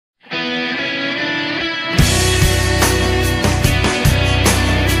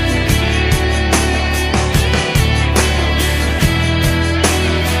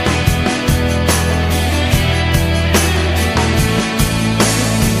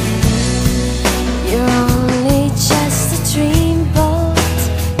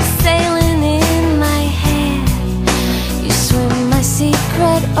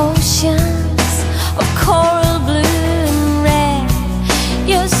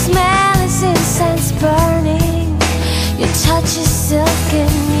smell is incense burning. Your touch is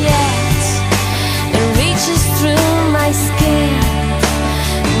silken yet it reaches through my skin,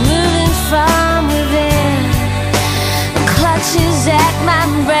 moving from within, clutches at my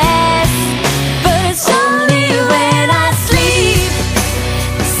breath. But it's only when I sleep,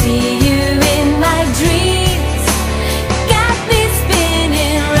 see you in my dreams. Got me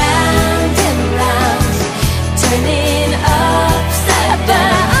spinning round and round, turning upside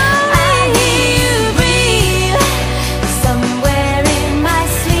down. I hear you breathe somewhere in my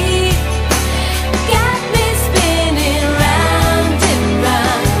sleep. Got me spinning round and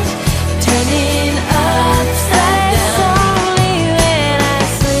round, turning upside down. It's only when I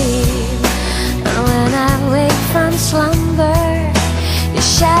sleep, and when I wake from slumber, your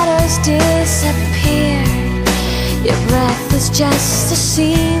shadows disappear. Your breath is just a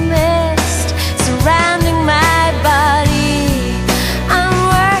sea mist surrounding my body. I'm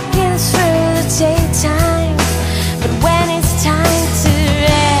working through the daytime, but when it's time to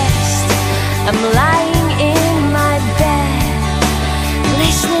rest, I'm lying in my bed,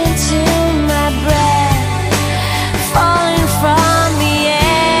 listening to my breath, falling from the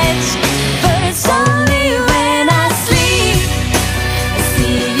edge. But it's only when I sleep, I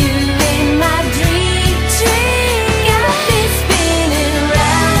see you in my dream. Got me spinning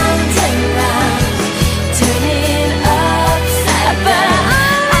round and round, turning upside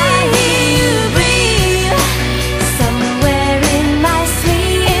down. I hear you breathe somewhere in my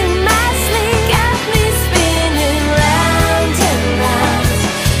sleep. Got me spinning round and round,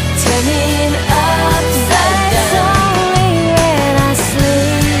 turning upside down. It's only when I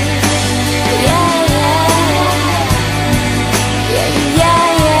sleep. Yeah, yeah, yeah,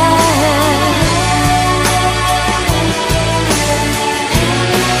 yeah.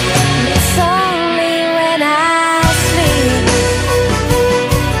 It's only when I sleep.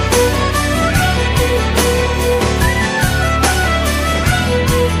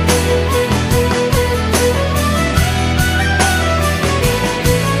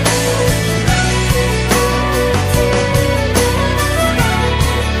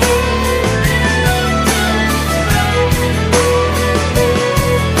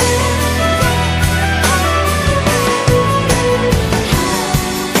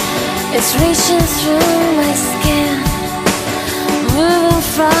 It's reaching through my skin, moving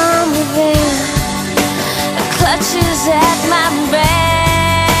from within, it clutches at my breath.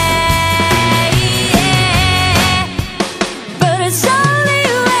 Yeah. But it's only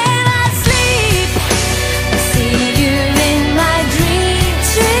when I sleep, I see you in my dream.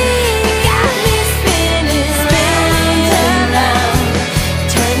 Got me spinning round and round,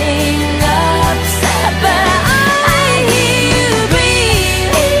 turning upside down. I hear you breathe.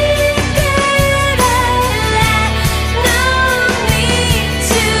 No need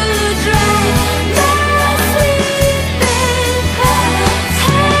to drown my sleeping past.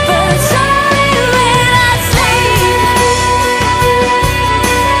 But it's only when I sleep.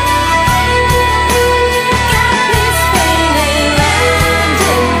 Got me spinning round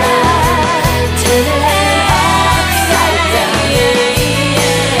and round, turning upside down.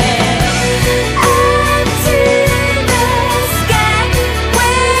 Up to the sky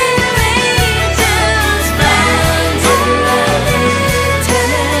where angels fly,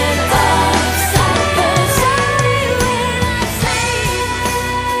 turning upside down. But it's only when I sleep.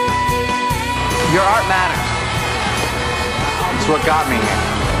 Your art matters. It's what got me here.